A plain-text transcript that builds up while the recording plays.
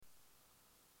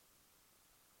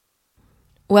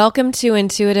Welcome to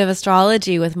Intuitive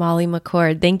Astrology with Molly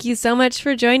McCord. Thank you so much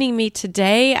for joining me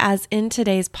today. As in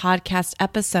today's podcast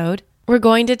episode, we're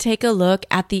going to take a look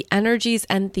at the energies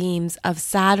and themes of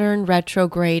Saturn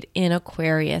retrograde in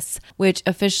Aquarius, which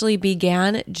officially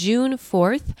began June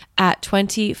 4th at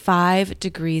 25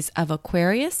 degrees of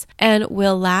Aquarius and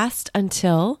will last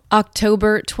until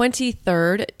October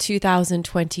 23rd,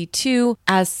 2022,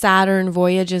 as Saturn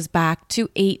voyages back to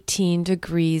 18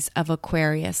 degrees of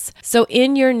Aquarius. So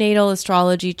in your natal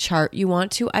astrology chart, you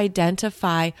want to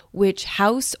identify which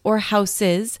house or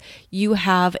houses you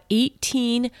have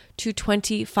 18 to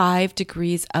 25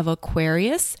 degrees of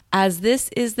Aquarius, as this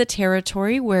is the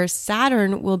territory where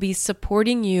Saturn will be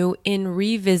supporting you in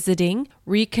revisiting,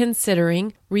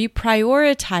 reconsidering,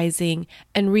 reprioritizing,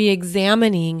 and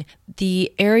re-examining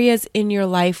the areas in your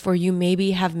life where you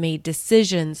maybe have made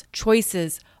decisions,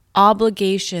 choices,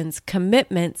 obligations,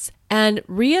 commitments, and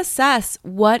reassess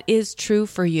what is true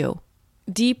for you.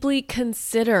 Deeply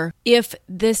consider if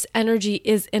this energy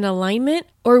is in alignment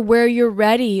or where you're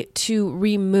ready to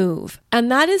remove. And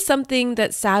that is something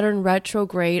that Saturn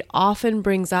retrograde often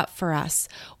brings up for us,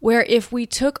 where if we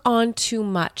took on too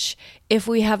much, if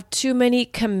we have too many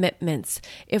commitments,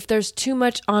 if there's too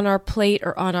much on our plate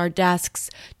or on our desks,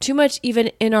 too much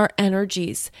even in our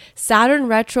energies, Saturn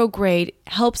retrograde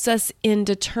helps us in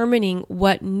determining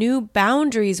what new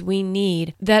boundaries we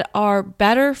need that are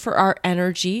better for our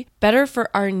energy, better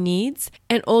for our needs,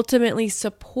 and ultimately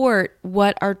support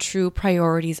what our true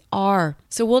priorities are.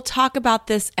 So we'll talk about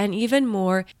this and even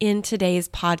more in today's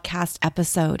podcast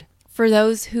episode. For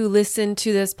those who listen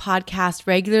to this podcast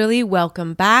regularly,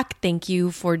 welcome back. Thank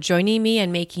you for joining me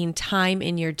and making time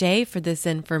in your day for this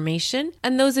information.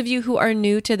 And those of you who are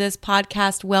new to this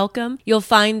podcast, welcome. You'll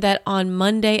find that on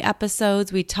Monday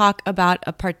episodes, we talk about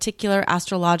a particular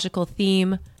astrological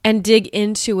theme and dig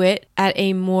into it at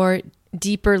a more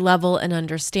deeper level and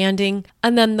understanding.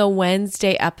 And then the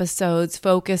Wednesday episodes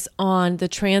focus on the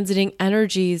transiting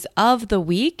energies of the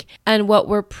week and what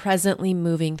we're presently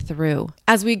moving through.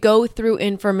 As we go through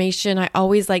information, I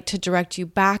always like to direct you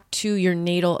back to your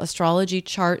natal astrology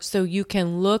chart so you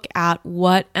can look at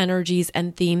what energies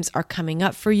and themes are coming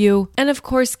up for you. And of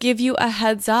course, give you a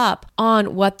heads up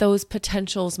on what those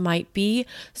potentials might be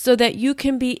so that you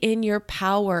can be in your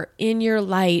power, in your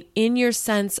light, in your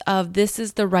sense of this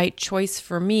is the right choice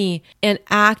for me, and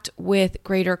act with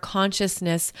greater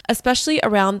consciousness, especially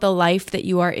around the life that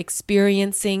you are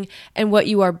experiencing and what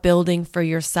you are building for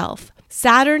yourself.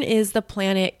 Saturn is the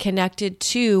planet connected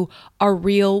to our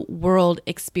real world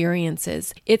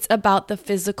experiences. It's about the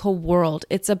physical world.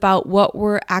 It's about what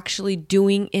we're actually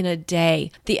doing in a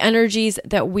day, the energies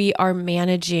that we are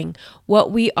managing,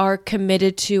 what we are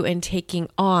committed to and taking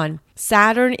on.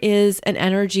 Saturn is an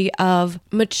energy of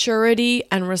maturity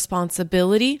and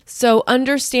responsibility. So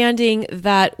understanding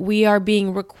that we are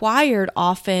being required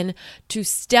often to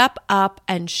step up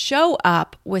and show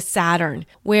up with Saturn,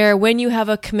 where when you have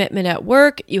a commitment at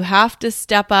work, you have to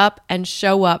step up and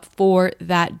show up for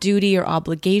that duty or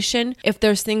obligation. If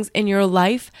there's things in your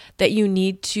life that you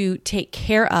need to take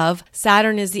care of,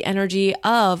 Saturn is the energy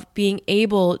of being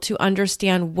able to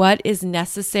understand what is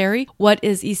necessary, what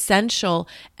is essential,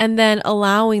 and then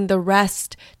allowing the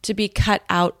rest to be cut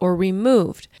out or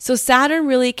removed. So Saturn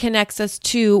really connects us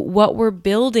to what we're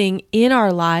building in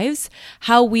our lives,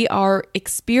 how we are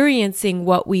experiencing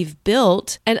what we've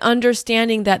built, and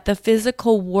understanding that the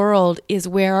physical world is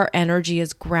where our energy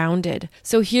is grounded.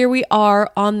 So here we are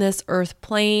on this earth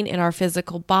plane in our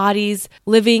physical bodies,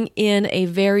 living in a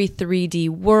very 3D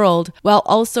world, while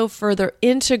also further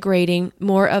integrating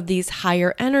more of these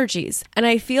higher energies. And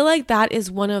I feel like that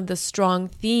is one of the strong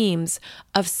themes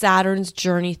of Saturn's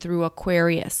journey through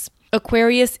Aquarius.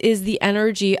 Aquarius is the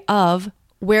energy of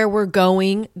where we're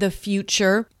going, the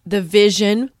future, the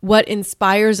vision, what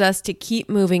inspires us to keep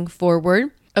moving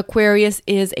forward. Aquarius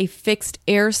is a fixed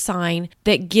air sign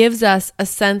that gives us a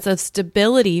sense of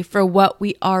stability for what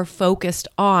we are focused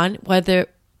on, whether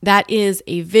that is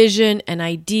a vision, an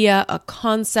idea, a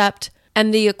concept.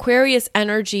 And the Aquarius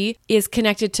energy is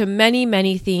connected to many,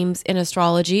 many themes in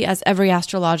astrology, as every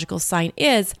astrological sign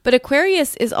is. But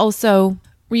Aquarius is also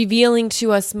revealing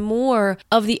to us more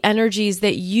of the energies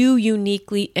that you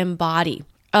uniquely embody,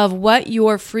 of what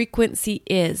your frequency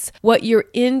is, what your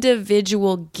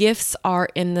individual gifts are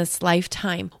in this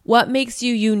lifetime, what makes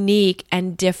you unique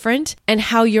and different, and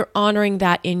how you're honoring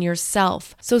that in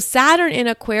yourself. So Saturn in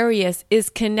Aquarius is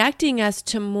connecting us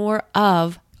to more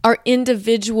of our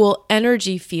individual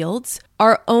energy fields,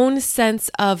 our own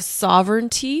sense of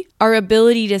sovereignty, our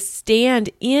ability to stand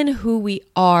in who we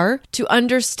are, to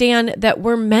understand that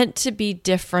we're meant to be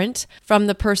different from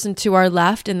the person to our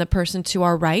left and the person to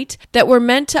our right, that we're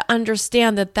meant to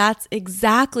understand that that's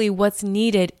exactly what's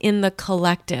needed in the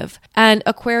collective. And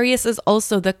Aquarius is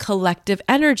also the collective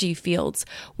energy fields.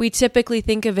 We typically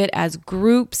think of it as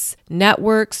groups,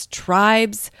 networks,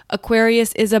 tribes.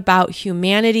 Aquarius is about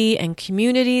humanity and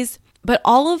communities. But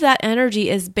all of that energy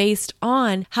is based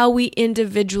on how we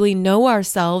individually know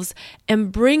ourselves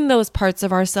and bring those parts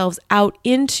of ourselves out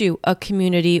into a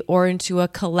community or into a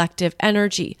collective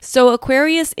energy. So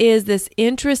Aquarius is this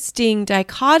interesting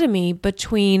dichotomy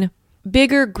between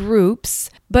bigger groups,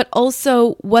 but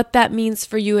also what that means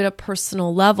for you at a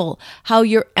personal level, how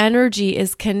your energy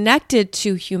is connected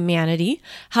to humanity,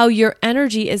 how your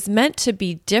energy is meant to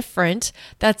be different.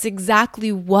 That's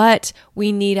exactly what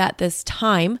we need at this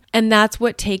time, and that's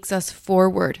what takes us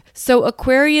forward. So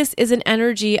Aquarius is an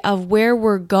energy of where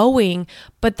we're going,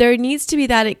 but there needs to be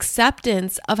that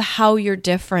acceptance of how you're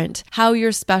different, how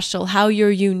you're special, how you're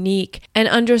unique, and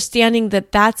understanding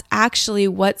that that's actually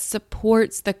what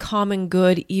supports the common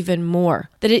good even more.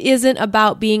 That it isn't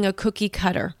about being a cookie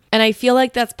cutter. And I feel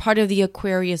like that's part of the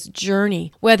Aquarius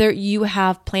journey, whether you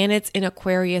have planets in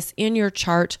Aquarius in your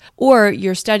chart or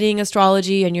you're studying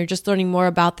astrology and you're just learning more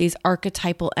about these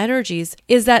archetypal energies,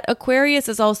 is that Aquarius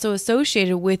is also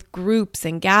associated with groups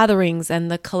and gatherings and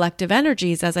the collective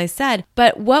energies, as I said.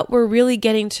 But what we're really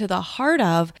getting to the heart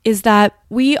of is that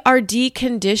we are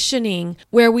deconditioning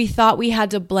where we thought we had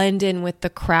to blend in with the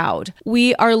crowd.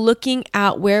 We are looking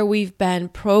at where we've been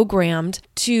programmed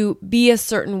to be a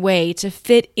certain way, to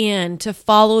fit in, to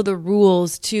follow the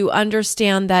rules, to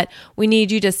understand that we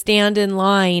need you to stand in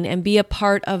line and be a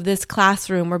part of this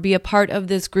classroom or be a part of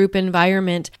this group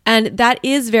environment. And that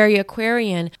is very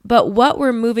Aquarian. But what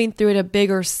we're moving through at a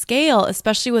bigger scale,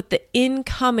 especially with the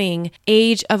incoming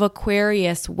age of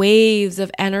Aquarius, waves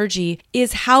of energy,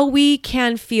 is how we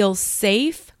can feel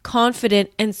safe,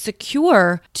 confident, and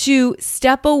secure to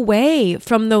step away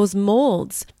from those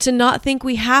molds, to not think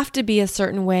we have to be a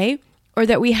certain way or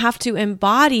that we have to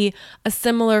embody a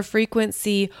similar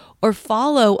frequency or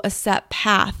follow a set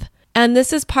path. And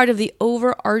this is part of the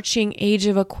overarching Age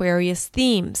of Aquarius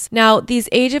themes. Now, these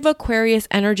Age of Aquarius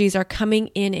energies are coming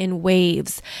in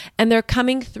waves, and they're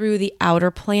coming through the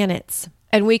outer planets.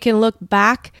 And we can look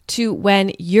back to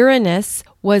when Uranus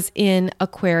was in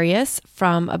Aquarius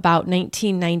from about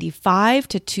 1995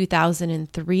 to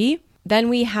 2003. Then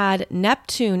we had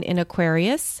Neptune in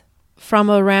Aquarius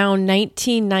from around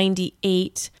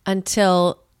 1998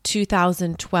 until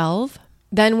 2012.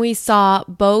 Then we saw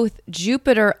both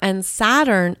Jupiter and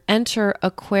Saturn enter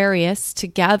Aquarius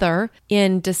together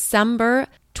in December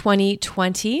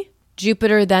 2020.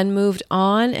 Jupiter then moved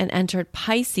on and entered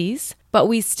Pisces, but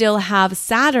we still have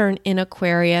Saturn in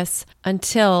Aquarius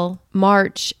until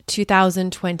March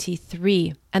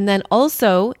 2023. And then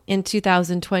also in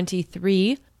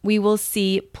 2023, we will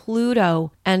see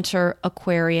Pluto enter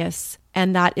Aquarius.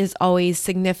 And that is always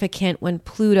significant when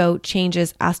Pluto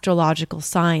changes astrological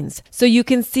signs. So you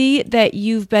can see that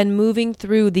you've been moving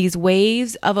through these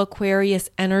waves of Aquarius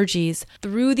energies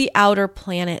through the outer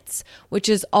planets, which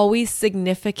is always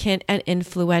significant and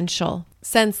influential.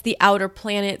 Since the outer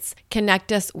planets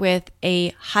connect us with a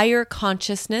higher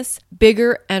consciousness,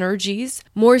 bigger energies,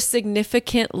 more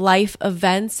significant life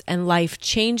events and life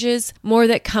changes, more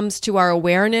that comes to our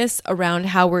awareness around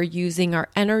how we're using our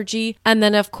energy, and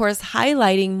then of course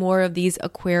highlighting more of these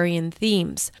Aquarian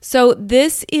themes. So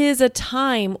this is a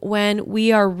time when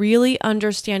we are really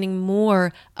understanding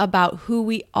more about who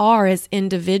we are as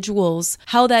individuals,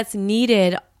 how that's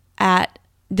needed at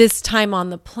this time on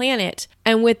the planet.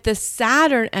 And with the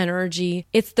Saturn energy,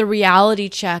 it's the reality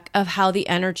check of how the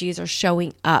energies are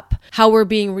showing up, how we're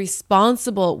being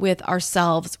responsible with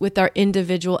ourselves, with our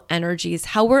individual energies,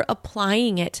 how we're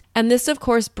applying it. And this, of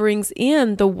course, brings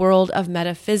in the world of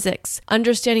metaphysics,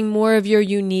 understanding more of your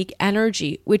unique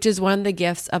energy, which is one of the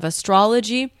gifts of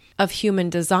astrology, of human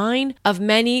design, of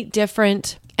many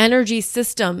different energy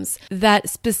systems that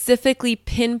specifically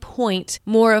pinpoint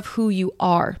more of who you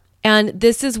are. And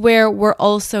this is where we're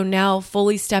also now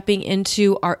fully stepping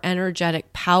into our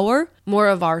energetic power, more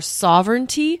of our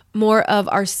sovereignty, more of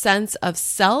our sense of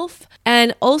self,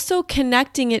 and also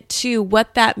connecting it to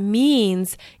what that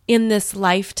means in this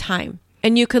lifetime.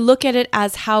 And you could look at it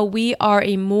as how we are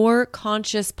a more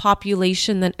conscious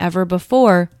population than ever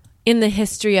before in the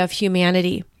history of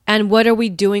humanity. And what are we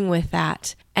doing with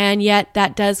that? And yet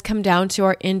that does come down to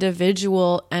our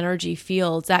individual energy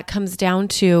fields. That comes down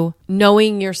to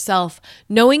knowing yourself,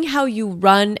 knowing how you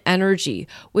run energy,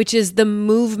 which is the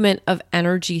movement of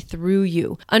energy through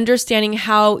you, understanding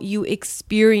how you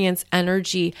experience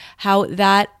energy, how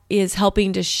that is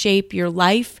helping to shape your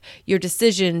life, your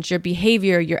decisions, your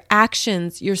behavior, your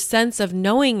actions, your sense of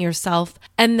knowing yourself,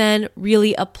 and then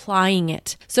really applying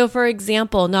it. So for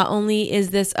example, not only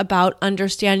is this about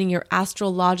understanding your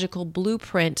astrological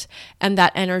blueprint and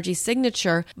that energy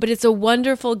signature, but it's a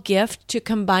wonderful gift to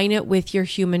combine it with your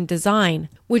human design,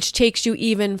 which takes you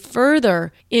even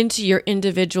further into your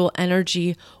individual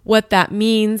energy, what that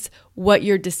means, what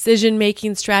your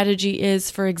decision-making strategy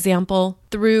is, for example,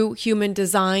 through human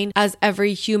design, as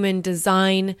every human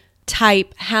design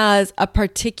type has a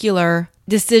particular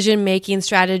decision-making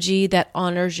strategy that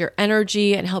honors your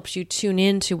energy and helps you tune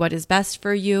in to what is best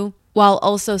for you, while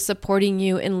also supporting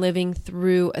you in living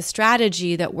through a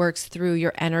strategy that works through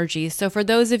your energy. So for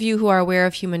those of you who are aware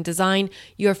of human design,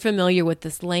 you're familiar with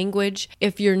this language.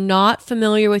 If you're not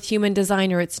familiar with human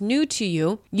design or it's new to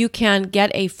you, you can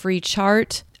get a free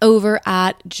chart over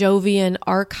at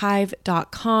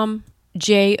jovianarchive.com,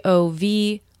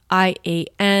 JOVIAN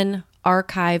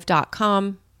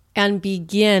archive.com, and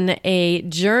begin a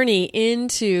journey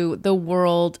into the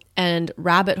world and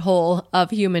rabbit hole of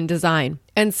human design.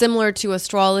 And similar to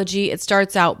astrology, it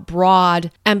starts out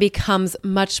broad and becomes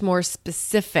much more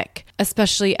specific,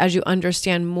 especially as you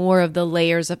understand more of the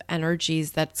layers of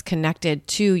energies that's connected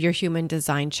to your human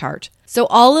design chart. So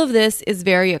all of this is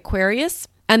very Aquarius.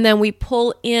 And then we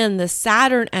pull in the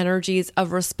Saturn energies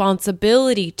of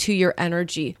responsibility to your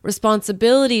energy,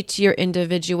 responsibility to your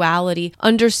individuality,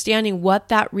 understanding what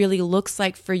that really looks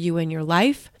like for you in your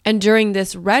life. And during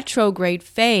this retrograde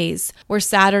phase, where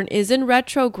Saturn is in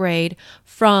retrograde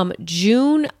from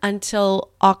June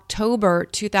until October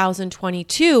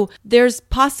 2022, there's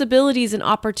possibilities and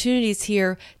opportunities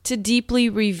here to deeply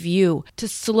review, to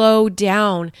slow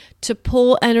down, to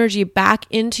pull energy back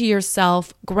into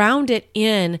yourself, ground it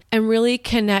in, and really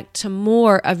connect to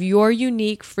more of your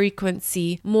unique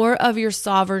frequency, more of your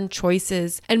sovereign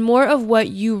choices, and more of what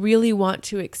you really want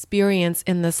to experience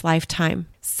in this lifetime.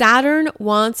 Saturn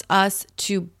wants us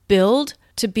to build,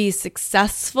 to be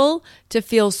successful, to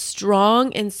feel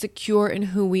strong and secure in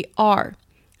who we are.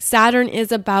 Saturn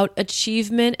is about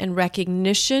achievement and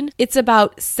recognition. It's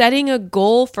about setting a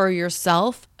goal for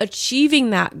yourself, achieving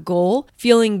that goal,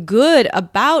 feeling good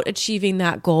about achieving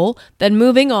that goal, then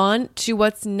moving on to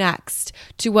what's next,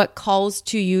 to what calls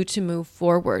to you to move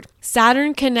forward.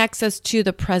 Saturn connects us to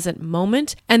the present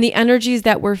moment and the energies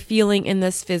that we're feeling in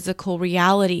this physical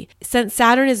reality. Since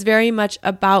Saturn is very much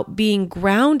about being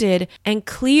grounded and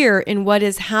clear in what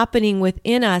is happening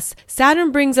within us,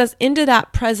 Saturn brings us into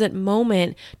that present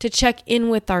moment to check in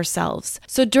with ourselves.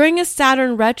 So during a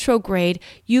Saturn retrograde,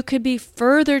 you could be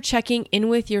further checking in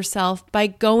with yourself by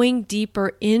going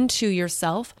deeper into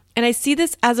yourself. And I see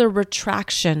this as a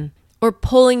retraction, or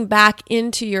pulling back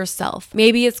into yourself.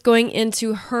 Maybe it's going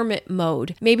into hermit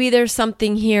mode. Maybe there's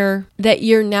something here that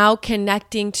you're now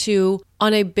connecting to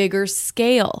on a bigger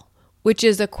scale, which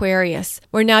is Aquarius,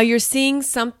 where now you're seeing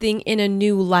something in a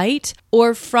new light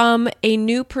or from a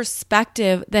new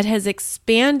perspective that has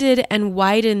expanded and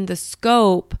widened the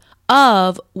scope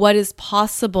of what is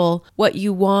possible, what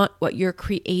you want, what you're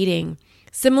creating.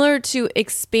 Similar to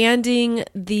expanding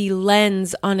the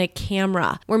lens on a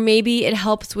camera, where maybe it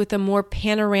helps with a more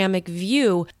panoramic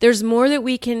view. There's more that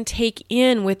we can take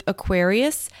in with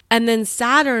Aquarius. And then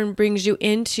Saturn brings you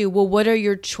into, well, what are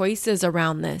your choices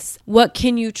around this? What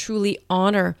can you truly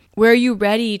honor? Where are you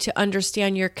ready to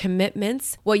understand your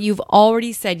commitments, what you've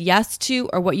already said yes to,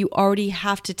 or what you already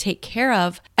have to take care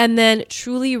of? And then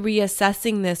truly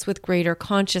reassessing this with greater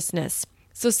consciousness.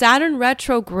 So Saturn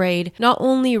retrograde not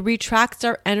only retracts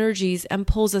our energies and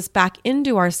pulls us back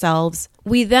into ourselves,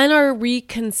 we then are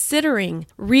reconsidering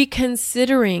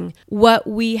what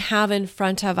we have in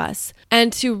front of us,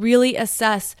 and to really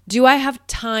assess, do I have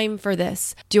time for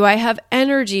this? Do I have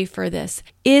energy for this?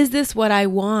 Is this what I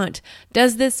want?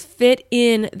 Does this fit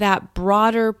in that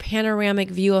broader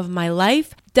panoramic view of my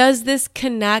life? Does this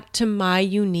connect to my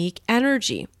unique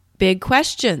energy? Big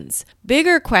questions,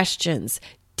 bigger questions,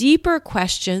 deeper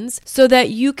questions, so that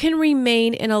you can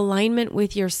remain in alignment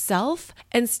with yourself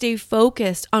and stay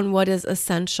focused on what is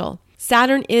essential.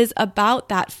 Saturn is about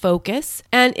that focus,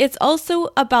 and it's also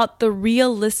about the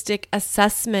realistic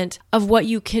assessment of what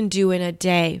you can do in a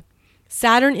day.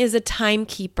 Saturn is a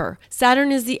timekeeper.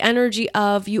 Saturn is the energy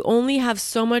of you only have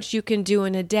so much you can do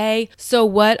in a day, so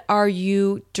what are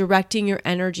you directing your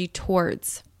energy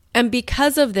towards? And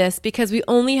because of this, because we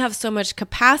only have so much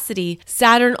capacity,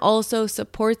 Saturn also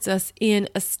supports us in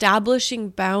establishing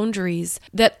boundaries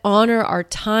that honor our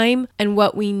time and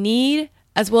what we need,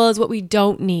 as well as what we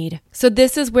don't need. So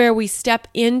this is where we step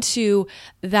into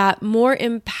that more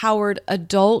empowered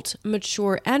adult,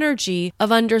 mature energy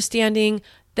of understanding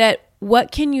that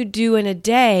what can you do in a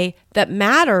day that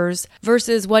matters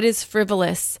versus what is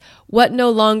frivolous, what no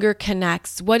longer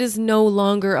connects, what is no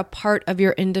longer a part of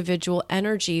your individual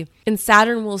energy. And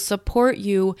Saturn will support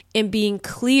you in being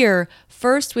clear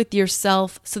first with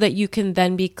yourself so that you can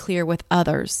then be clear with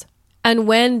others. And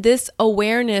when this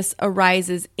awareness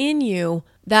arises in you,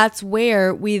 that's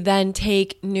where we then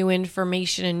take new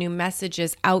information and new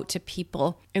messages out to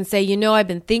people and say, I've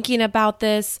been thinking about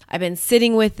this, I've been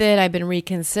sitting with it, I've been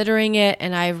reconsidering it,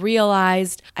 and I've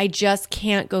realized I just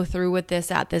can't go through with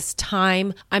this at this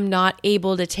time. I'm not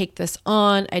able to take this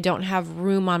on. I don't have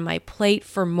room on my plate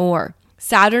for more.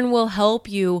 Saturn will help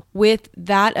you with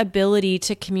that ability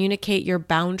to communicate your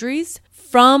boundaries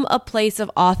from a place of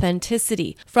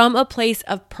authenticity, from a place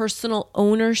of personal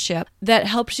ownership that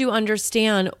helps you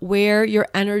understand where your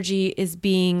energy is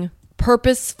being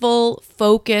purposeful,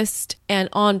 focused, and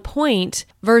on point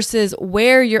versus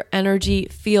where your energy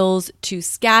feels too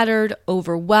scattered,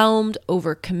 overwhelmed,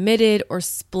 overcommitted, or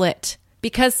split.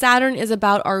 Because Saturn is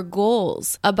about our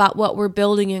goals, about what we're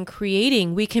building and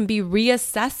creating, we can be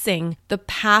reassessing the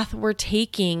path we're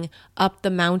taking up the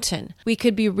mountain. We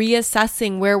could be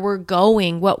reassessing where we're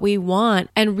going, what we want,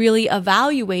 and really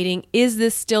evaluating, is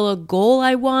this still a goal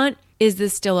I want? Is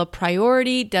this still a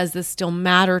priority? Does this still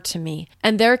matter to me?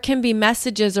 And there can be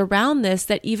messages around this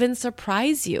that even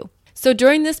surprise you. So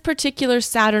during this particular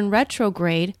Saturn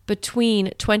retrograde, between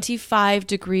 25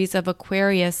 degrees of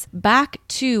Aquarius back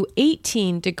to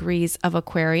 18 degrees of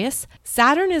Aquarius,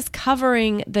 Saturn is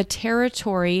covering the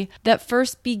territory that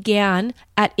first began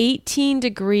at 18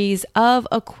 degrees of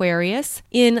Aquarius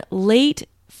in late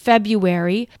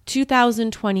February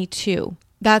 2022.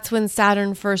 That's when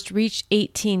Saturn first reached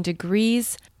 18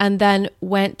 degrees and then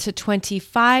went to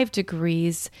 25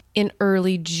 degrees in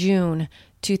early June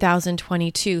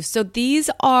 2022. So these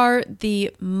are the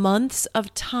months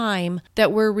of time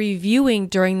that we're reviewing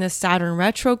during the Saturn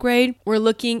retrograde. We're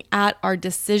looking at our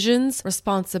decisions,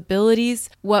 responsibilities,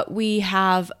 what we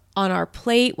have on our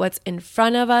plate, what's in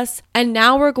front of us. And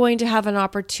now we're going to have an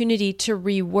opportunity to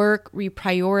rework,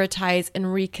 reprioritize,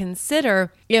 and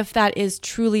reconsider if that is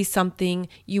truly something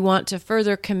you want to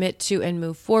further commit to and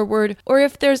move forward, or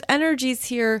if there's energies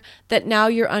here that now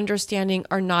you're understanding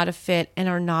are not a fit and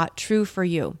are not true for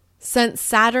you. Since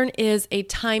Saturn is a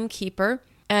timekeeper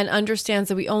and understands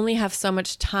that we only have so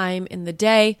much time in the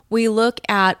day, we look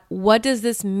at, what does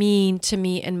this mean to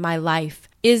me in my life?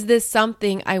 Is this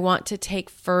something I want to take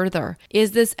further?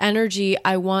 Is this energy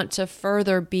I want to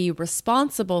further be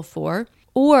responsible for?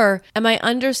 Or am I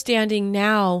understanding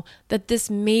now that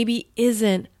this maybe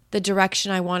isn't the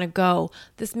direction I want to go?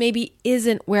 This maybe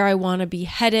isn't where I want to be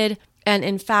headed. And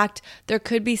in fact, there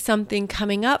could be something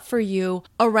coming up for you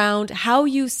around how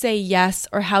you say yes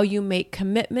or how you make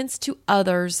commitments to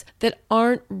others that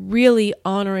aren't really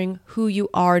honoring who you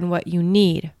are and what you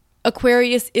need.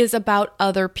 Aquarius is about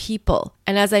other people.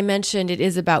 And as I mentioned, it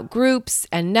is about groups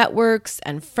and networks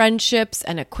and friendships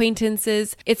and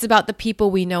acquaintances. It's about the people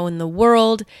we know in the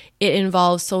world. It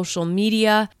involves social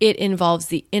media. It involves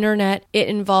the internet. It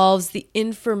involves the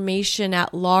information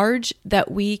at large that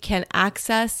we can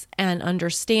access and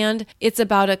understand. It's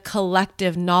about a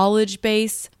collective knowledge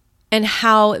base and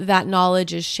how that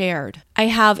knowledge is shared. I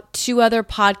have 2 other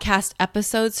podcast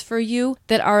episodes for you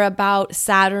that are about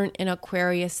Saturn and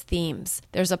Aquarius themes.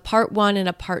 There's a part 1 and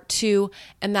a part 2,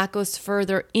 and that goes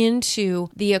further into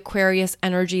the Aquarius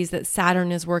energies that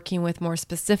Saturn is working with more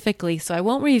specifically. So I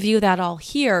won't review that all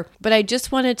here, but I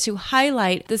just wanted to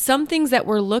highlight that some things that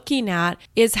we're looking at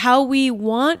is how we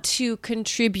want to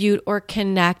contribute or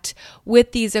connect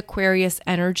with these Aquarius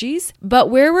energies, but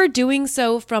where we're doing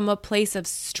so from a place of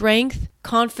strength,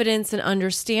 confidence, and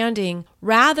understanding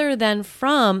rather than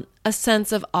from a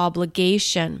sense of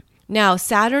obligation. Now,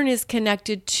 Saturn is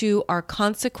connected to our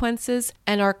consequences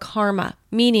and our karma,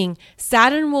 meaning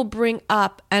Saturn will bring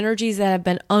up energies that have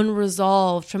been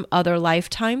unresolved from other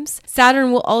lifetimes.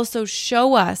 Saturn will also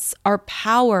show us our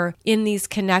power in these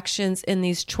connections, in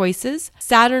these choices.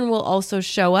 Saturn will also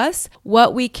show us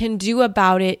what we can do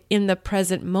about it in the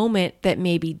present moment that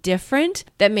may be different,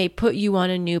 that may put you on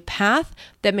a new path,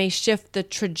 that may shift the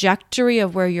trajectory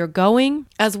of where you're going,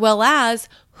 as well as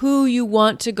who you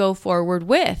want to go forward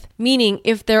with. Meaning,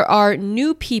 if there are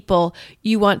new people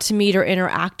you want to meet or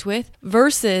interact with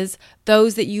versus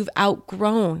those that you've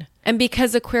outgrown. And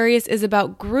because Aquarius is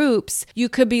about groups, you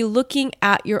could be looking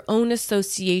at your own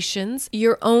associations,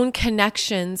 your own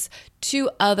connections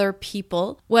to other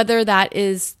people, whether that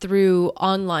is through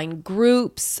online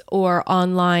groups or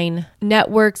online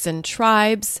networks and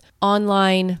tribes,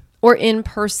 online or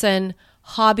in-person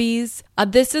hobbies.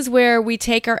 This is where we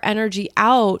take our energy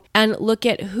out and look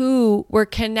at who we're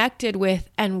connected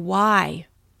with and why.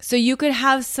 So you could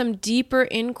have some deeper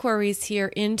inquiries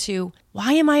here into,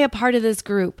 why am I a part of this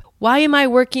group? Why am I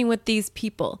working with these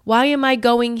people? Why am I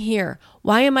going here?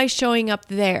 Why am I showing up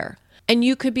there? And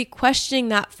you could be questioning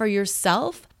that for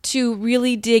yourself to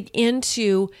really dig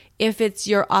into if it's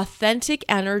your authentic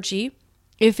energy,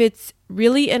 if it's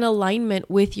really in alignment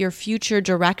with your future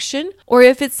direction, or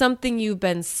if it's something you've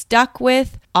been stuck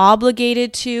with,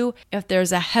 obligated to, if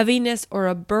there's a heaviness or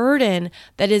a burden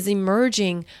that is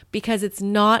emerging because it's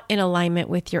not in alignment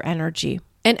with your energy.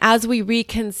 And as we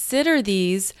reconsider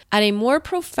these at a more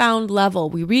profound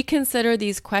level, we reconsider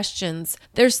these questions,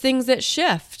 there's things that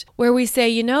shift where we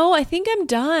say, I think I'm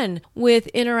done with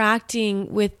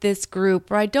interacting with this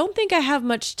group, or I don't think I have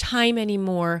much time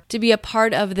anymore to be a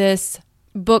part of this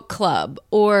book club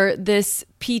or this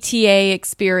PTA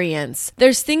experience.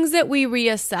 There's things that we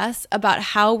reassess about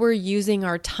how we're using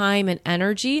our time and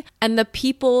energy and the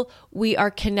people we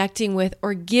are connecting with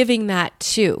or giving that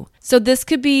to. So this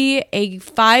could be a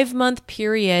 5-month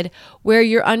period where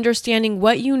you're understanding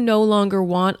what you no longer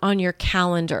want on your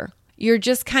calendar. You're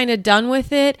just kind of done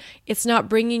with it. It's not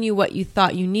bringing you what you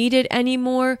thought you needed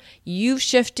anymore. You've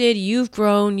shifted, you've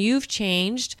grown, you've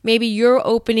changed. Maybe you're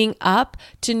opening up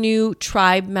to new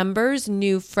tribe members,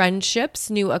 new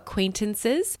friendships, new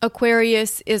acquaintances.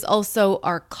 Aquarius is also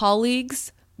our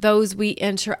colleagues, those we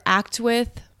interact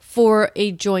with for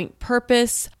a joint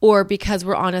purpose or because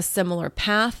we're on a similar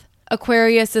path.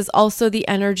 Aquarius is also the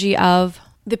energy of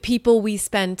the people we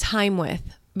spend time with,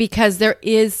 because there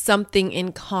is something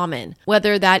in common,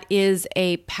 whether that is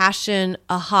a passion,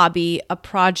 a hobby, a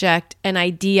project, an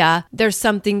idea. There's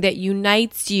something that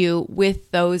unites you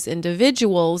with those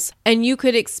individuals, and you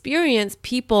could experience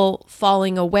people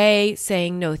falling away,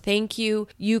 saying no thank you.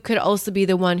 You could also be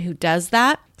the one who does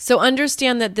that. So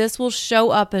understand that this will show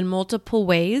up in multiple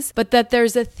ways, but that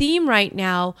there's a theme right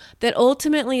now that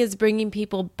ultimately is bringing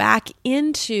people back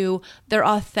into their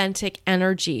authentic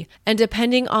energy. And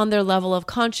depending on their level of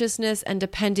consciousness and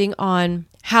depending on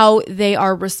how they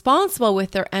are responsible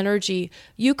with their energy,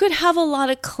 you could have a lot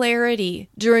of clarity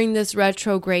during this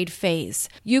retrograde phase.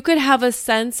 You could have a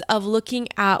sense of looking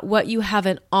at what you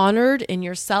haven't honored in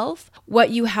yourself,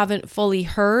 what you haven't fully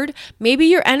heard. Maybe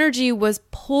your energy was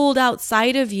pulled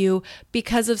outside of you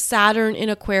because of Saturn in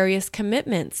Aquarius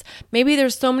commitments. Maybe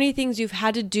there's so many things you've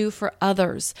had to do for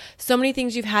others, so many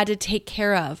things you've had to take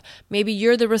care of. Maybe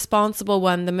you're the responsible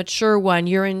one, the mature one,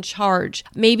 you're in charge.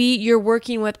 Maybe you're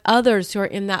working with others who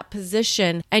are in that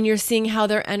position and you're seeing how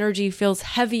their energy feels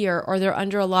heavier or they're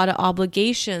under a lot of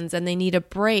obligations and they need a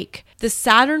break. The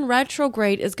Saturn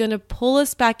retrograde is going to pull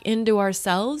us back into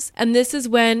ourselves, and this is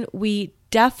when we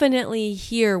definitely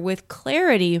hear with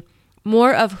clarity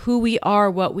more of who we are,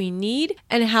 what we need,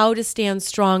 and how to stand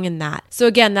strong in that. So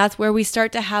again, that's where we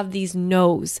start to have these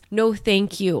no's. No,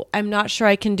 thank you. I'm not sure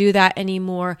I can do that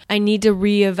anymore. I need to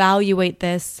reevaluate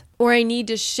this, or I need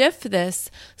to shift this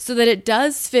so that it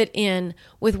does fit in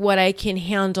with what I can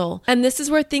handle. And this is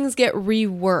where things get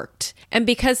reworked. And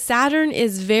because Saturn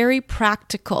is very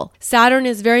practical, Saturn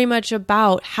is very much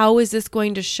about how is this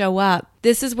going to show up?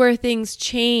 This is where things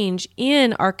change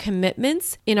in our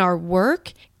commitments, in our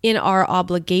work, in our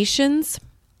obligations,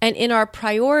 and in our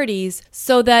priorities,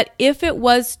 so that if it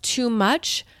was too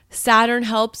much, Saturn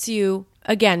helps you,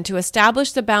 again, to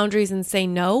establish the boundaries and say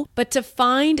no, but to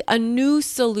find a new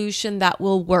solution that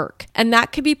will work. And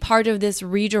that could be part of this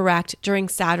redirect during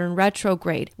Saturn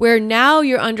retrograde, where now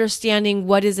you're understanding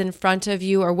what is in front of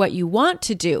you or what you want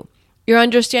to do. You're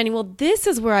understanding, well, this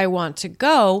is where I want to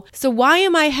go. So why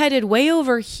am I headed way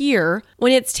over here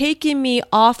when it's taking me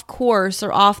off course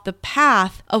or off the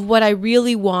path of what I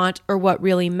really want or what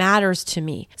really matters to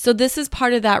me? So this is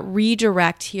part of that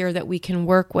redirect here that we can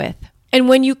work with. And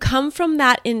when you come from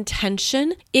that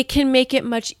intention, it can make it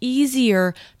much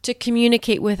easier to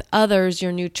communicate with others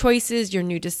your new choices, your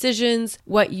new decisions,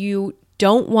 what you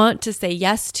don't want to say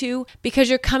yes to because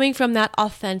you're coming from that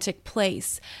authentic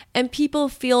place. And people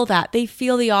feel that. They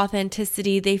feel the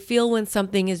authenticity. They feel when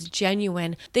something is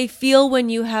genuine. They feel when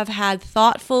you have had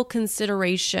thoughtful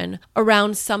consideration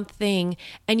around something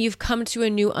and you've come to a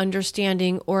new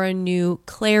understanding or a new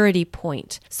clarity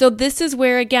point. So this is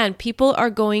where, again, people are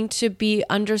going to be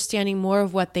understanding more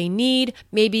of what they need,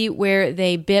 maybe where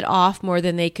they bit off more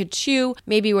than they could chew,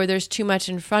 maybe where there's too much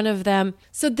in front of them.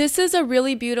 So this is a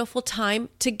really beautiful time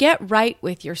to get right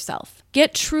with yourself.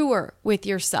 Get truer with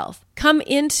yourself. Come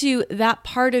into that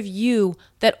part of you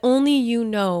that only you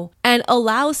know and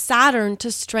allow Saturn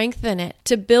to strengthen it,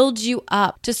 to build you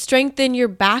up, to strengthen your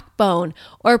backbone,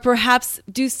 or perhaps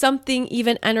do something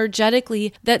even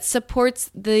energetically that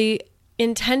supports the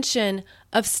intention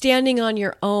of standing on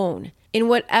your own in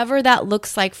whatever that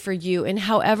looks like for you and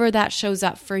however that shows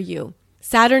up for you.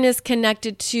 Saturn is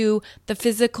connected to the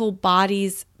physical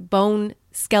body's bone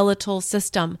skeletal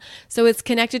system. So it's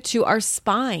connected to our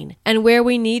spine and where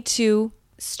we need to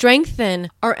strengthen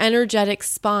our energetic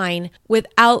spine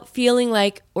without feeling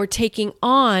like or taking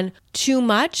on too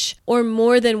much or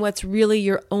more than what's really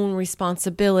your own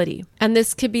responsibility. And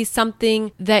this could be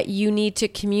something that you need to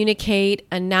communicate,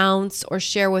 announce, or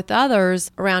share with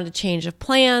others around a change of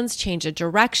plans, change of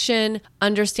direction,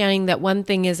 understanding that one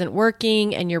thing isn't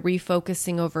working and you're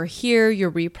refocusing over here,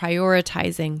 you're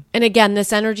reprioritizing. And again,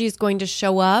 this energy is going to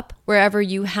show up wherever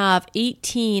you have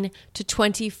 18 to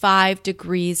 25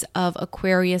 degrees of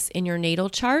Aquarius in your natal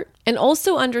chart. And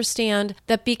also understand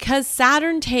that because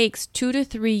Saturn takes 2 to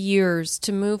 3 years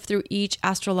to move through each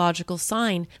astrological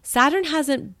sign, Saturn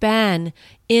hasn't been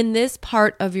in this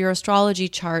part of your astrology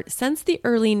chart since the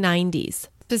early 90s.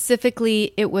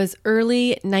 Specifically, it was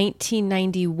early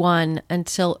 1991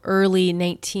 until early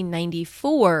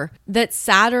 1994 that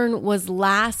Saturn was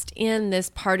last in this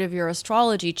part of your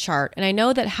astrology chart. And I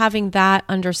know that having that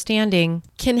understanding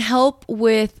can help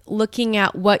with looking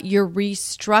at what you're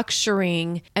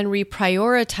restructuring and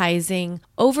reprioritizing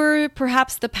over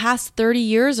perhaps the past 30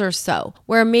 years or so,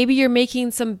 where maybe you're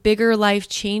making some bigger life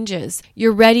changes.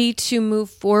 You're ready to move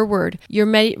forward. You're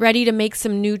ready to make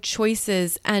some new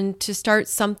choices and to start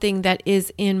something that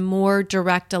is in more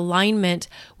direct alignment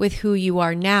with who you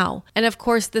are now. And of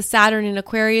course, the Saturn in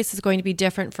Aquarius is going to be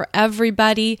different for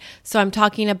everybody. So I'm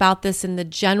talking about this in the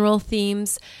general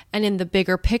themes and in the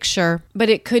bigger picture, but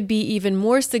it could be even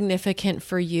more significant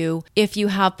for you if you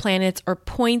have planets or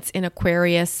points in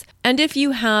Aquarius. And if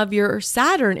you have your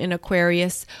Saturn in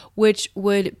Aquarius, which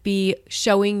would be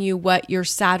showing you what your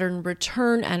Saturn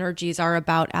return energies are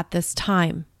about at this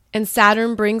time. And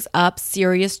Saturn brings up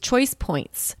serious choice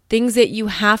points, things that you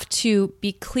have to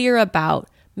be clear about,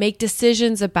 make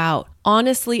decisions about,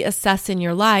 honestly assess in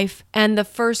your life. And the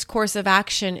first course of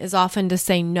action is often to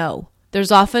say no.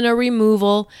 There's often a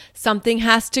removal, something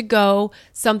has to go,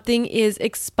 something is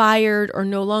expired or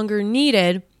no longer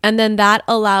needed. And then that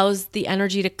allows the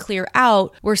energy to clear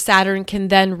out where Saturn can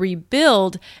then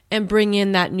rebuild and bring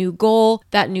in that new goal,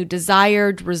 that new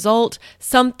desired result,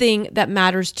 something that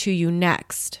matters to you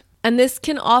next. And this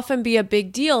can often be a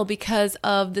big deal because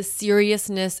of the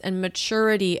seriousness and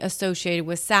maturity associated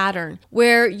with Saturn,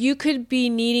 where you could be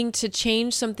needing to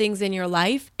change some things in your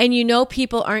life and you know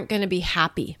people aren't going to be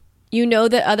happy. You know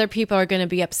that other people are going to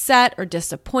be upset or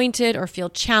disappointed or feel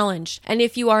challenged. And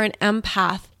if you are an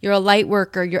empath, you're a light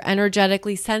worker, you're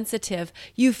energetically sensitive,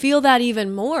 you feel that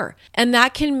even more. And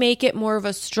that can make it more of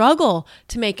a struggle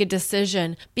to make a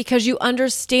decision because you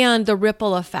understand the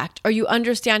ripple effect or you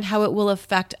understand how it will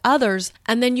affect others.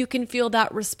 And then you can feel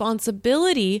that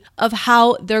responsibility of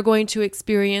how they're going to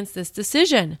experience this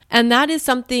decision. And that is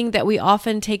something that we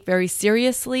often take very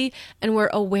seriously and we're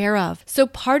aware of. So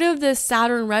part of this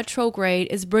Saturn retrograde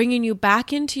is bringing you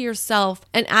back into yourself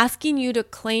and asking you to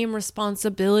claim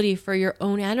responsibility for your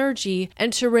own energy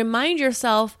and to remind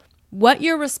yourself what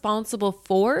you're responsible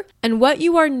for and what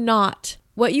you are not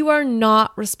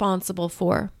responsible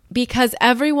for. Because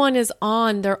everyone is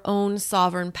on their own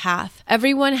sovereign path.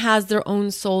 Everyone has their own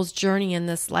soul's journey in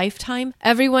this lifetime.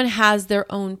 Everyone has their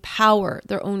own power,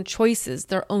 their own choices,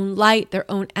 their own light, their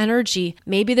own energy.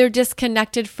 Maybe they're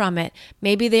disconnected from it.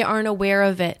 Maybe they aren't aware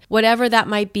of it. Whatever that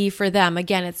might be for them.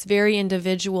 Again, it's very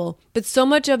individual. But so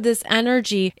much of this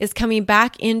energy is coming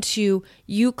back into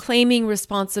you claiming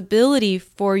responsibility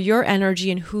for your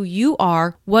energy and who you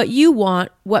are, what you want,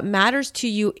 what matters to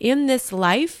you in this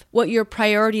life, what your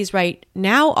priorities right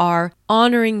now are,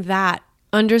 honoring that,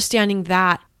 understanding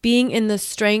that, being in the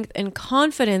strength and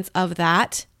confidence of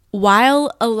that,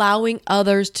 while allowing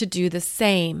others to do the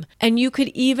same. And you could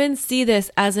even see this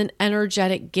as an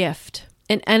energetic gift.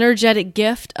 an energetic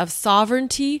gift of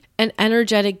sovereignty, an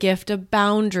energetic gift of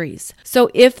boundaries. So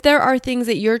if there are things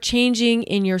that you're changing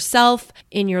in yourself,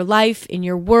 in your life, in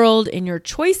your world, in your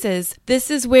choices, this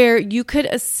is where you could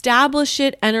establish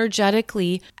it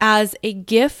energetically as a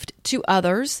gift to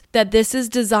others, that this is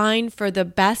designed for the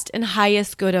best and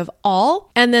highest good of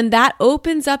all. And then that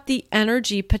opens up the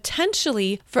energy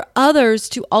potentially for others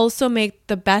to also make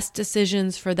the best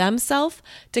decisions for themselves,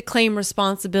 to claim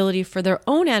responsibility for their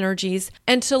own energies,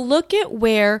 and to look at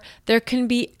where there can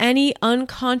be any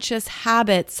unconscious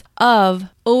habits of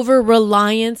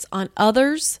over-reliance on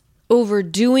others,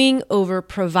 overdoing,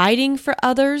 over-providing for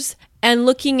others, and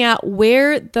looking at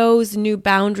where those new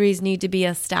boundaries need to be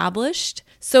established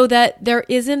so that there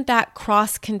isn't that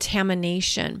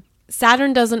cross-contamination.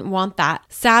 Saturn doesn't want that.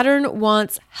 Saturn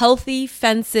wants healthy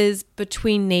fences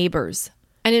between neighbors.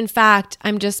 And in fact,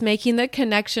 I'm just making the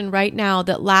connection right now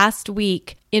that last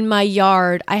week in my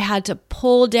yard, I had to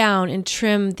pull down and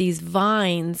trim these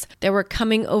vines that were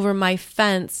coming over my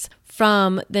fence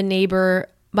from the neighbor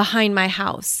behind my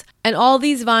house. And all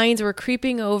these vines were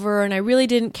creeping over and I really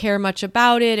didn't care much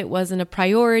about it. It wasn't a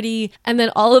priority. And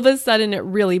then all of a sudden it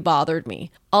really bothered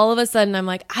me. All of a sudden I'm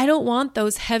like, I don't want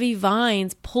those heavy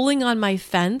vines pulling on my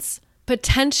fence,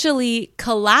 potentially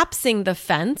collapsing the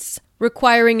fence,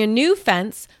 requiring a new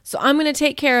fence. So I'm going to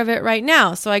take care of it right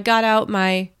now. So I got out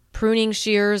my pruning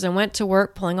shears and went to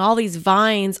work pulling all these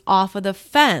vines off of the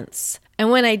fence. And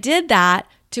when I did that,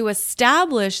 to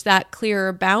establish that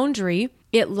clearer boundary,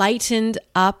 it lightened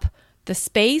up the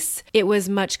space. It was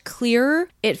much clearer.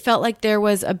 It felt like there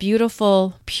was a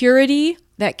beautiful purity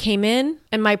that came in.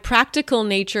 And my practical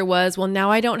nature was, well,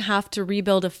 now I don't have to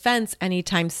rebuild a fence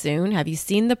anytime soon. Have you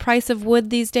seen the price of wood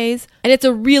these days? And it's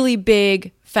a really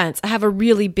big fence. I have a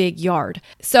really big yard.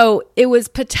 So it was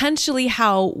potentially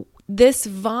how this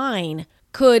vine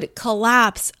could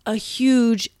collapse a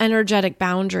huge energetic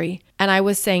boundary. And I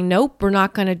was saying, nope, we're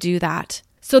not going to do that.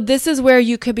 So this is where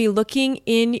you could be looking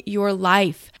in your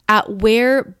life at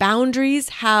where boundaries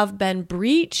have been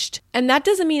breached. And that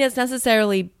doesn't mean it's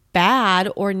necessarily bad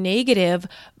or negative,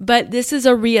 but this is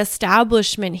a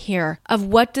reestablishment here of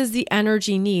what does the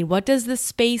energy need? What does the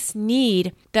space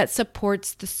need that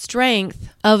supports the strength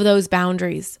of those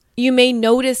boundaries? You may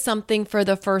notice something for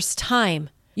the first time.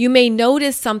 You may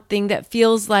notice something that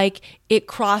feels like it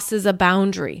crosses a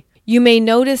boundary. You may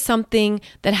notice something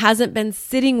that hasn't been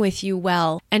sitting with you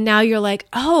well, and now you're like,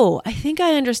 oh, I think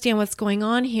I understand what's going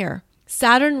on here.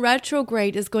 Saturn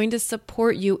retrograde is going to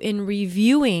support you in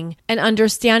reviewing and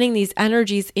understanding these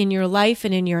energies in your life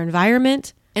and in your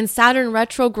environment. And Saturn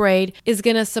retrograde is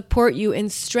going to support you in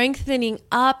strengthening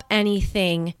up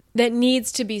anything that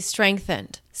needs to be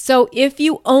strengthened. So if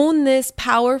you own this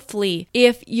powerfully,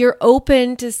 if you're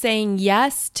open to saying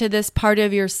yes to this part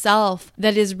of yourself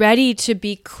that is ready to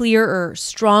be clearer,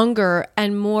 stronger,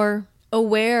 and more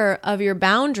aware of your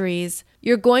boundaries,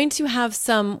 you're going to have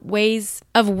some ways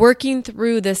of working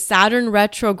through the Saturn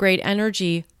retrograde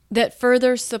energy that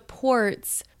further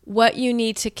supports what you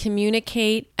need to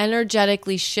communicate,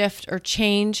 energetically shift or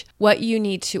change, what you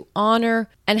need to honor,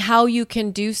 and how you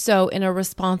can do so in a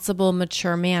responsible,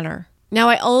 mature manner. Now,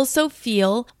 I also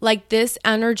feel like this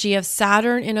energy of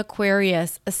Saturn in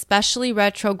Aquarius, especially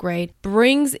retrograde,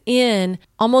 brings in,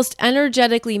 almost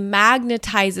energetically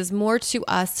magnetizes more to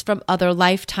us from other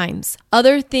lifetimes,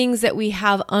 other things that we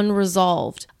have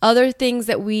unresolved, other things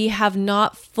that we have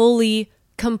not fully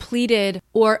completed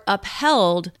or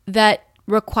upheld that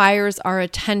requires our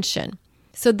attention.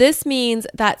 So this means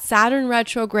that Saturn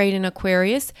retrograde in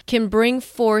Aquarius can bring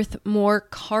forth more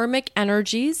karmic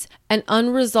energies and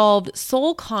unresolved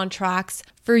soul contracts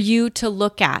for you to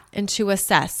look at and to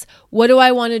assess. What do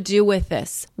I want to do with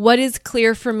this? What is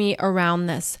clear for me around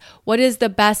this? What is the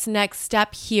best next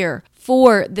step here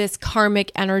for this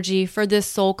karmic energy, for this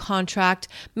soul contract?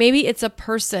 Maybe it's a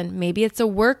person, maybe it's a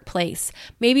workplace,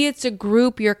 maybe it's a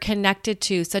group you're connected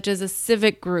to, such as a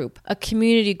civic group, a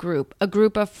community group, a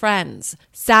group of friends.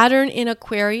 Saturn in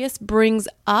Aquarius brings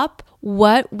up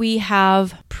what we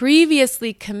have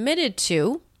previously committed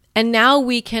to, and now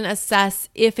we can assess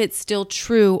if it's still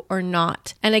true or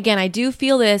not. And again, I do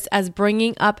feel this as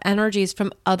bringing up energies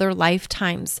from other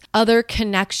lifetimes, other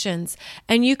connections.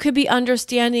 And you could be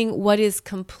understanding what is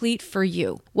complete for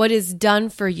you, what is done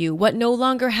for you, what no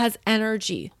longer has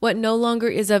energy, what no longer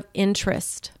is of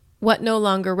interest, what no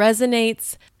longer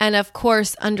resonates. And of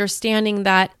course, understanding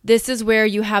that this is where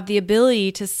you have the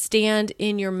ability to stand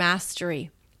in your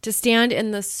mastery, to stand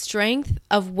in the strength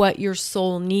of what your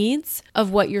soul needs, of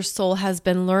what your soul has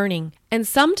been learning. And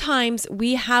sometimes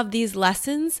we have these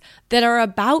lessons that are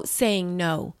about saying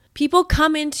no. People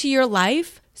come into your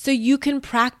life so you can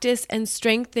practice and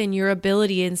strengthen your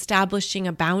ability in establishing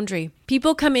a boundary.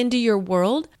 People come into your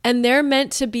world and they're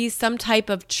meant to be some type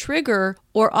of trigger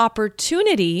or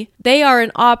opportunity. They are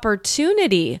an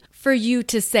opportunity for you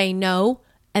to say no,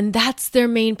 and that's their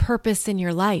main purpose in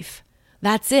your life.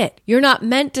 That's it. You're not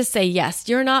meant to say yes.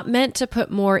 You're not meant to put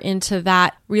more into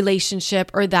that relationship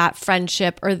or that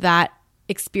friendship or that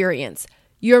experience.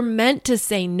 You're meant to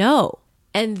say no.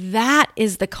 And that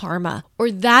is the karma,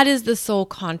 or that is the soul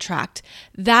contract.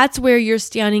 That's where you're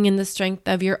standing in the strength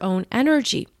of your own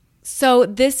energy. So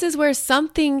this is where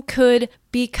something could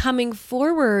be coming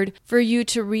forward for you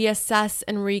to reassess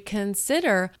and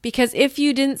reconsider, because if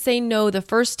you didn't say no the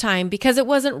first time because it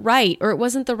wasn't right or it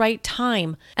wasn't the right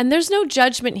time, and there's no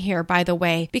judgment here, by the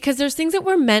way, because there's things that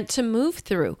we're meant to move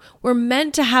through. We're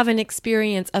meant to have an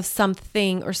experience of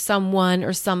something or someone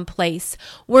or some place.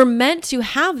 We're meant to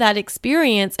have that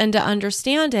experience and to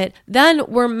understand it. Then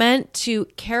we're meant to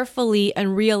carefully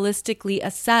and realistically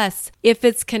assess if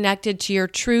it's connected to your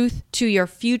truth, to your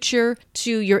future,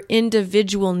 to your individual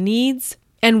needs,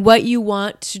 and what you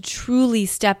want to truly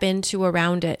step into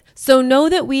around it. So know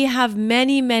that we have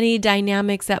many, many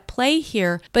dynamics at play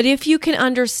here, but if you can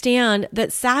understand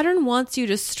that Saturn wants you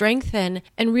to strengthen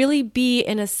and really be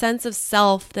in a sense of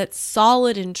self that's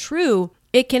solid and true,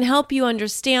 it can help you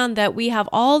understand that we have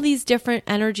all these different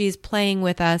energies playing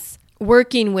with us,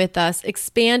 working with us,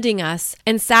 expanding us.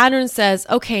 And Saturn says,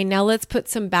 okay, now let's put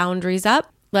some boundaries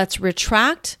up. Let's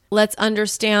retract. Let's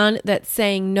understand that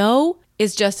saying no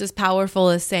is just as powerful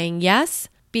as saying yes,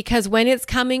 because when it's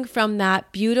coming from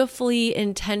that beautifully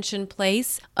intentioned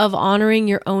place of honoring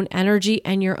your own energy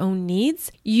and your own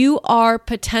needs, you are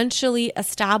potentially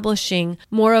establishing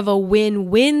more of a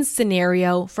win-win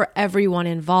scenario for everyone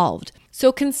involved.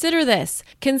 So consider this.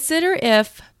 Consider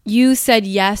if you said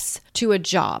yes to a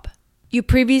job. You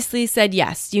previously said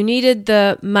yes. You needed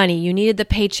the money. You needed the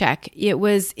paycheck. It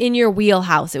was in your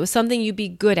wheelhouse. It was something you'd be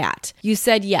good at. You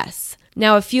said yes.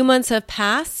 Now, a few months have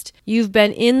passed. You've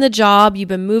been in the job. You've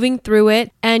been moving through it,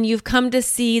 and you've come to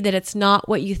see that it's not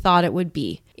what you thought it would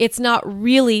be. It's not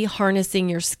really harnessing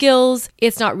your skills.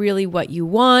 It's not really what you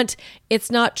want. It's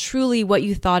not truly what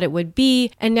you thought it would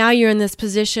be. And now you're in this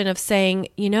position of saying,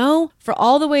 you know, for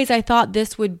all the ways I thought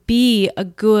this would be a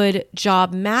good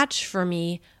job match for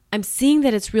me, I'm seeing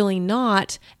that it's really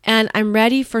not, and I'm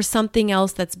ready for something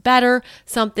else that's better,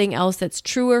 something else that's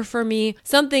truer for me,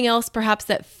 something else perhaps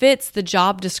that fits the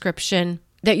job description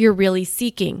that you're really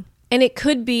seeking. And it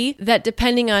could be that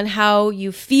depending on how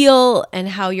you feel and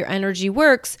how your energy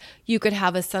works, you could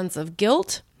have a sense of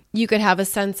guilt. You could have a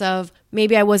sense of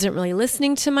maybe I wasn't really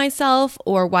listening to myself,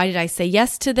 or why did I say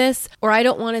yes to this? Or I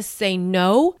don't want to say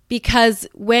no, because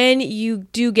when you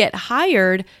do get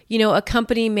hired, you know, a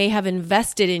company may have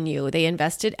invested in you. They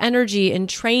invested energy in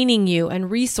training you and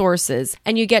resources.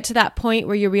 And you get to that point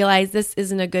where you realize this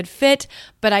isn't a good fit,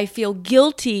 but I feel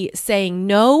guilty saying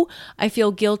no. I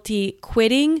feel guilty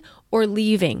quitting or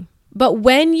leaving. But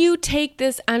when you take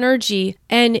this energy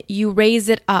and you raise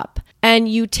it up, and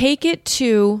you take it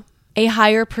to a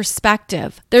higher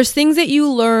perspective. There's things that you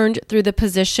learned through the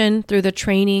position, through the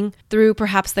training, through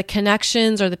perhaps the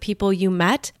connections or the people you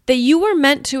met that you were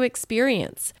meant to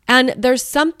experience. And there's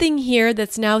something here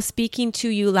that's now speaking to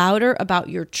you louder about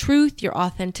your truth, your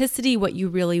authenticity, what you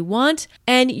really want,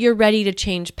 and you're ready to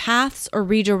change paths or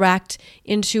redirect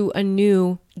into a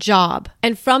new job.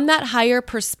 And from that higher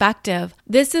perspective,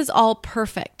 this is all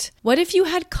perfect. What if you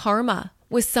had karma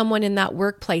with someone in that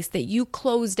workplace that you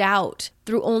closed out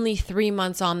through only 3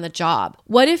 months on the job?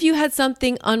 What if you had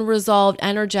something unresolved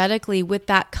energetically with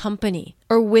that company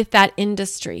or with that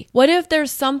industry? What if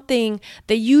there's something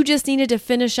that you just needed to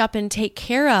finish up and take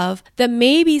care of that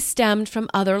maybe stemmed from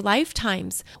other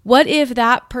lifetimes? What if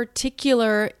that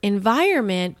particular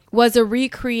environment was a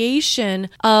recreation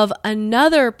of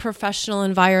another professional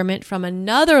environment from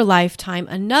another lifetime,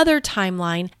 another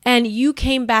timeline, and you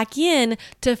came back in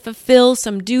to fulfill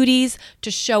some duties, to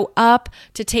show up,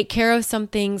 to take care of some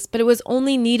things, but it was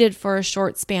only needed for a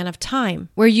short span of time,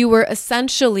 where you were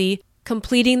essentially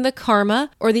completing the karma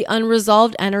or the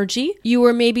unresolved energy. You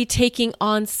were maybe taking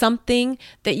on something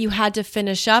that you had to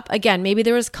finish up. Again, maybe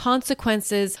there was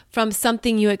consequences from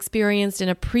something you experienced in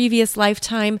a previous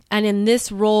lifetime, and in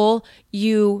this role,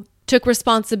 you took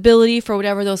responsibility for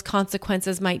whatever those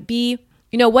consequences might be.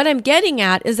 You know, what I'm getting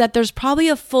at is that there's probably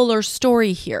a fuller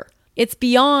story here. It's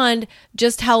beyond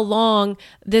just how long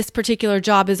this particular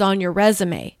job is on your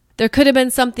resume. There could have been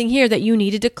something here that you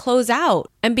needed to close out.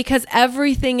 And because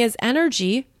everything is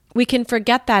energy, we can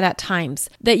forget that at times,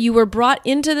 that you were brought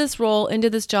into this role, into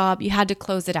this job, you had to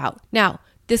close it out. Now,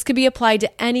 This could be applied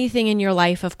to anything in your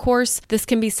life, of course. This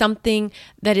can be something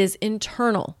that is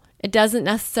internal. It doesn't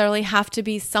necessarily have to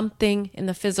be something in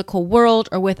the physical world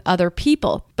or with other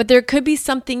people, but there could be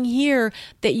something here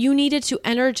that you needed to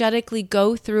energetically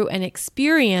go through and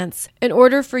experience in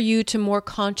order for you to more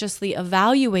consciously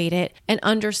evaluate it and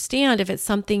understand if it's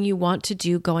something you want to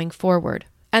do going forward.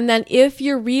 And then if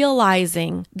you're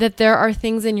realizing that there are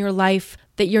things in your life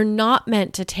that you're not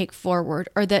meant to take forward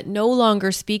or that no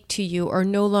longer speak to you or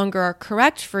no longer are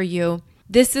correct for you,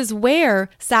 this is where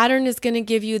Saturn is going to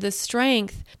give you the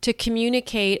strength to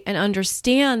communicate and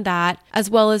understand that, as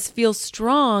well as feel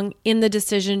strong in the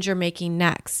decisions you're making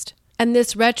next. And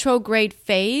this retrograde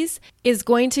phase is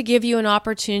going to give you an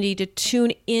opportunity to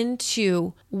tune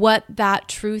into what that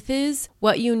truth is,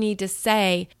 what you need to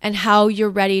say, and how you're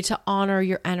ready to honor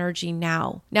your energy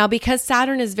now. Now, because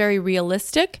Saturn is very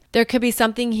realistic, there could be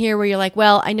something here where you're like,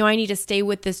 well, I know I need to stay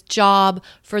with this job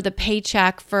for the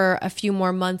paycheck for a few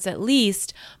more months at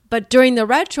least, but during the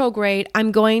retrograde,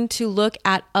 I'm going to look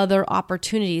at other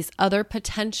opportunities, other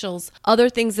potentials, other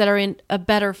things that are in a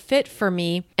better fit for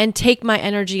me and take my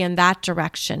energy in that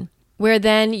direction. Where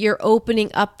then you're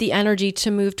opening up the energy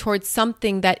to move towards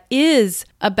something that is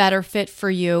a better fit for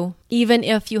you, even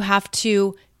if you have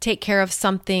to take care of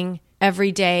something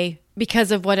every day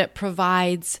because of what it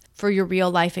provides for your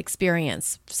real life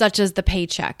experience, such as the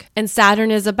paycheck. And Saturn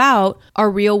is about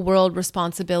our real world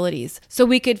responsibilities. So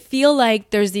we could feel like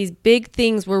there's these big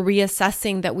things we're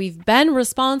reassessing that we've been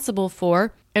responsible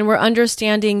for, and we're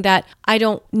understanding that I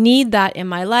don't need that in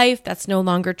my life. That's no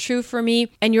longer true for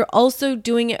me. And you're also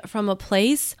doing it from a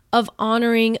place of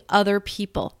honoring other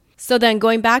people. So then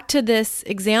going back to this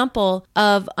example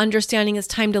of understanding it's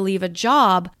time to leave a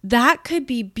job, that could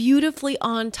be beautifully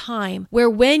on time, where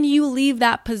when you leave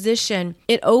that position,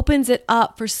 it opens it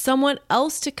up for someone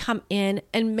else to come in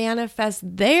and manifest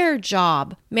their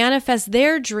job, manifest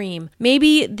their dream.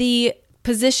 Maybe the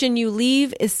position you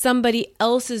leave is somebody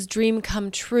else's dream come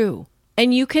true.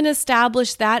 And you can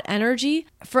establish that energy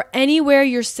for anywhere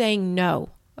you're saying no.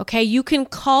 Okay, you can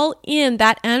call in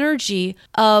that energy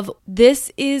of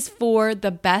this is for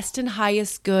the best and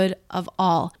highest good of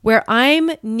all. Where I'm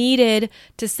needed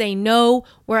to say no,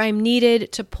 where I'm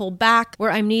needed to pull back, where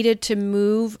I'm needed to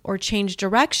move or change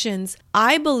directions,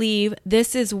 I believe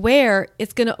this is where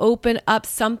it's going to open up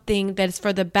something that is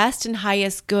for the best and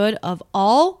highest good of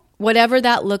all. Whatever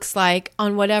that looks like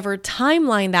on whatever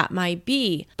timeline that might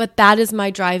be, but that is my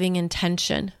driving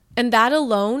intention. And that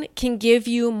alone can give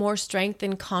you more strength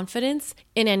and confidence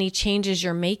in any changes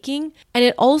you're making. And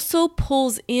it also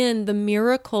pulls in the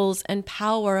miracles and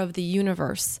power of the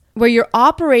universe, where you're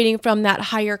operating from that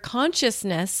higher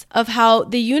consciousness of how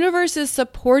the universe is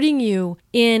supporting you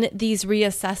in these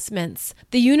reassessments.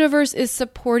 The universe is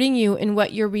supporting you in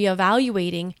what you're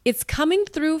reevaluating. It's coming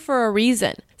through for a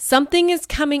reason. Something is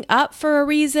coming up for a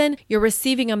reason. You're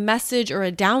receiving a message or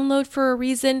a download for a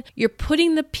reason. You're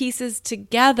putting the pieces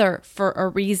together for a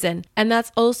reason. And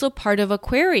that's also part of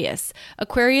Aquarius.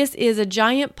 Aquarius is a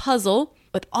giant puzzle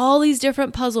with all these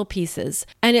different puzzle pieces,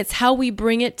 and it's how we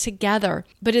bring it together,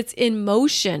 but it's in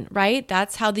motion, right?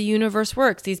 That's how the universe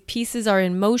works. These pieces are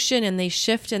in motion and they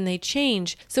shift and they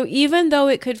change. So even though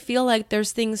it could feel like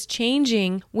there's things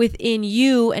changing within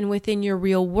you and within your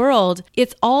real world,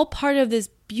 it's all part of this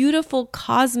beautiful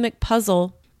cosmic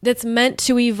puzzle that's meant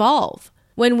to evolve.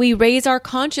 When we raise our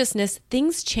consciousness,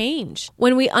 things change.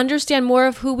 When we understand more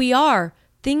of who we are,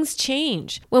 things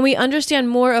change. When we understand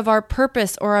more of our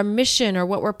purpose or our mission or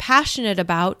what we're passionate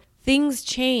about, things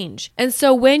change. And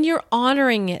so when you're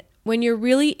honoring it, when you're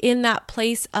really in that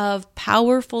place of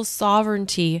powerful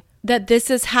sovereignty, that this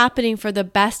is happening for the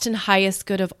best and highest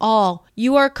good of all,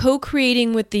 you are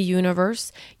co-creating with the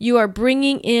universe. You are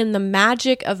bringing in the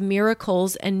magic of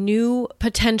miracles and new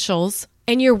potentials,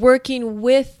 and you're working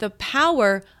with the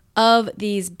power of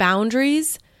these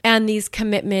boundaries and these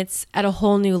commitments at a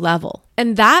whole new level.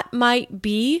 And that might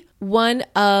be one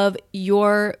of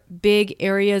your big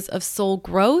areas of soul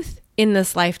growth in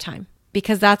this lifetime,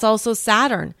 because that's also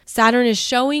Saturn. Saturn is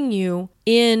showing you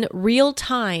in real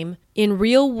time, in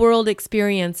real world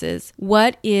experiences,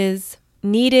 what is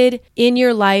needed in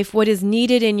your life, what is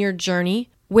needed in your journey,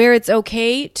 where it's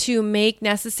okay to make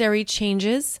necessary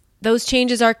changes. Those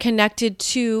changes are connected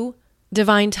to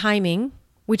divine timing,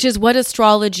 which is what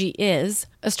astrology is.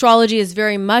 Astrology is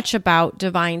very much about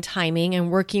divine timing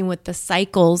and working with the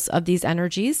cycles of these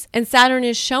energies. And Saturn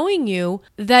is showing you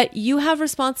that you have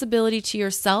responsibility to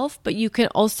yourself, but you can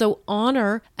also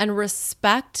honor and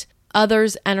respect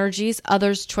others' energies,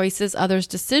 others' choices, others'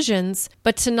 decisions,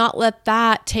 but to not let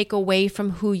that take away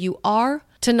from who you are,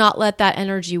 to not let that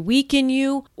energy weaken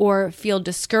you or feel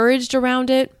discouraged around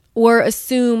it or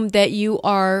assume that you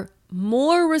are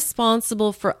more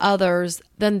responsible for others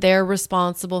than they're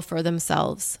responsible for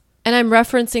themselves. And I'm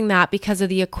referencing that because of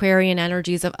the Aquarian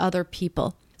energies of other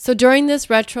people. So during this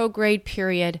retrograde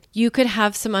period, you could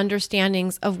have some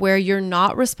understandings of where you're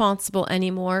not responsible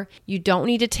anymore. You don't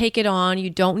need to take it on. You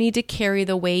don't need to carry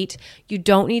the weight. You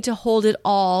don't need to hold it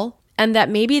all. And that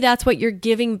maybe that's what you're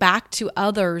giving back to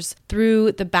others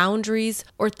through the boundaries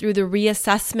or through the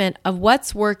reassessment of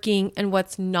what's working and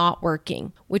what's not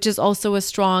working, which is also a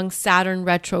strong Saturn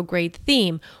retrograde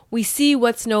theme. We see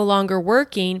what's no longer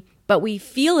working, but we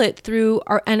feel it through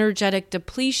our energetic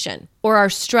depletion or our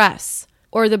stress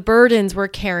or the burdens we're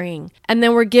carrying. And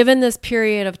then we're given this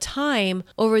period of time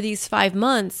over these 5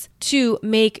 months to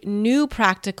make new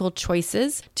practical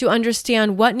choices, to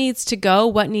understand what needs to go,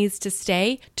 what needs to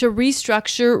stay, to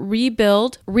restructure,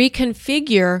 rebuild,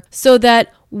 reconfigure so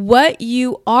that what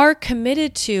you are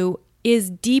committed to is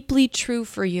deeply true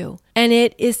for you. And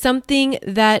it is something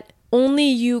that only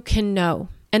you can know.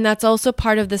 And that's also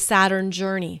part of the Saturn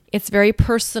journey. It's very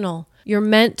personal. You're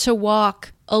meant to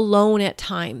walk alone at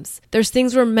times. There's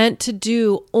things we're meant to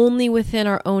do only within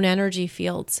our own energy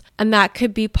fields. And that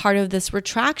could be part of this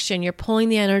retraction. You're pulling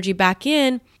the energy back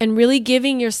in and really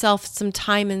giving yourself some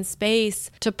time and space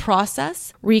to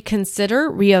process, reconsider,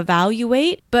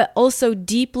 reevaluate, but also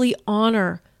deeply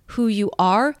honor who you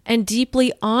are and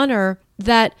deeply honor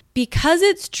that because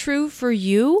it's true for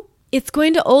you, it's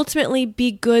going to ultimately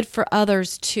be good for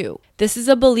others too. This is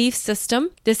a belief system.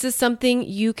 This is something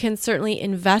you can certainly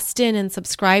invest in and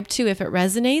subscribe to if it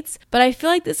resonates. But I feel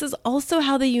like this is also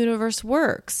how the universe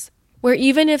works, where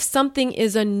even if something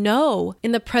is a no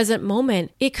in the present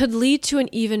moment, it could lead to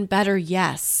an even better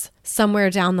yes somewhere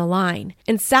down the line.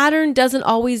 And Saturn doesn't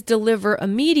always deliver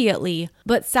immediately,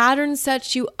 but Saturn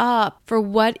sets you up for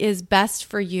what is best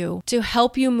for you to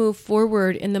help you move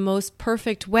forward in the most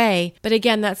perfect way. But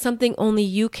again, that's something only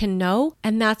you can know,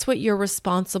 and that's what you're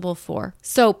responsible for.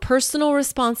 So personal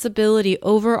responsibility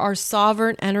over our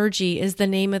sovereign energy is the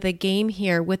name of the game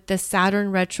here with the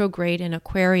Saturn retrograde in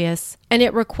Aquarius. And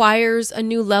it requires a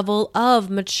new level of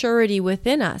maturity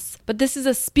within us. But this is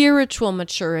a spiritual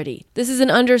maturity. This is an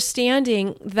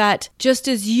understanding that just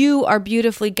as you are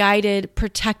beautifully guided,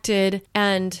 protected,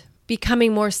 and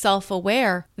becoming more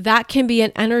self-aware, that can be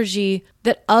an energy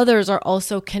that others are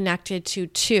also connected to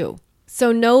too.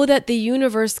 So know that the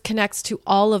universe connects to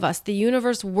all of us. The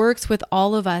universe works with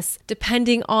all of us,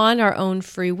 depending on our own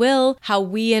free will, how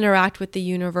we interact with the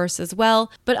universe as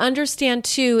well. But understand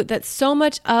too that so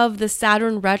much of the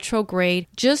Saturn retrograde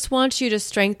just wants you to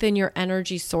strengthen your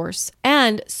energy source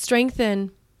and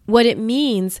strengthen what it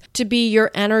means to be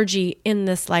your energy in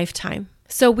this lifetime.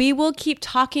 So we will keep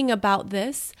talking about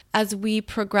this as we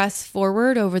progress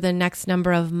forward over the next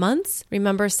number of months.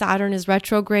 Remember, Saturn is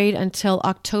retrograde until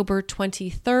October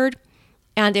 23rd,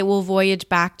 and it will voyage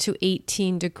back to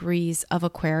 18 degrees of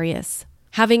Aquarius.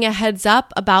 Having a heads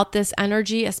up about this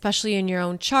energy, especially in your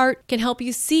own chart, can help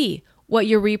you see what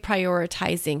you're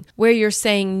reprioritizing, where you're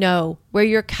saying no, where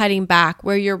you're cutting back,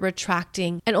 where you're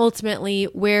retracting, and ultimately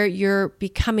where you're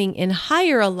becoming in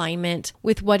higher alignment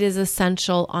with what is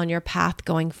essential on your path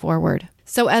going forward.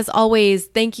 So as always,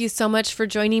 thank you so much for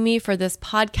joining me for this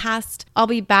podcast. I'll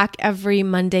be back every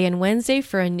Monday and Wednesday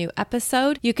for a new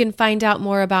episode. You can find out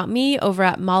more about me over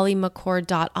at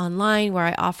mollymccord.online, where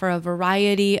I offer a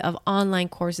variety of online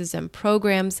courses and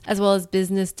programs, as well as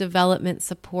business development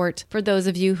support for those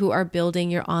of you who are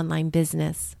building your online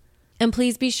business. And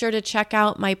please be sure to check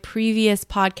out my previous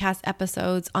podcast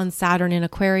episodes on Saturn in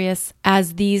Aquarius,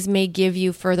 as these may give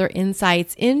you further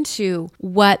insights into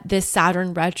what this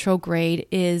Saturn retrograde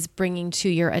is bringing to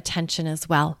your attention as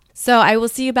well. So I will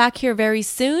see you back here very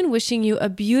soon, wishing you a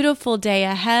beautiful day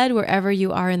ahead wherever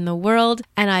you are in the world.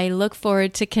 And I look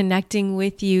forward to connecting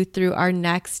with you through our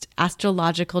next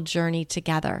astrological journey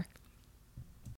together.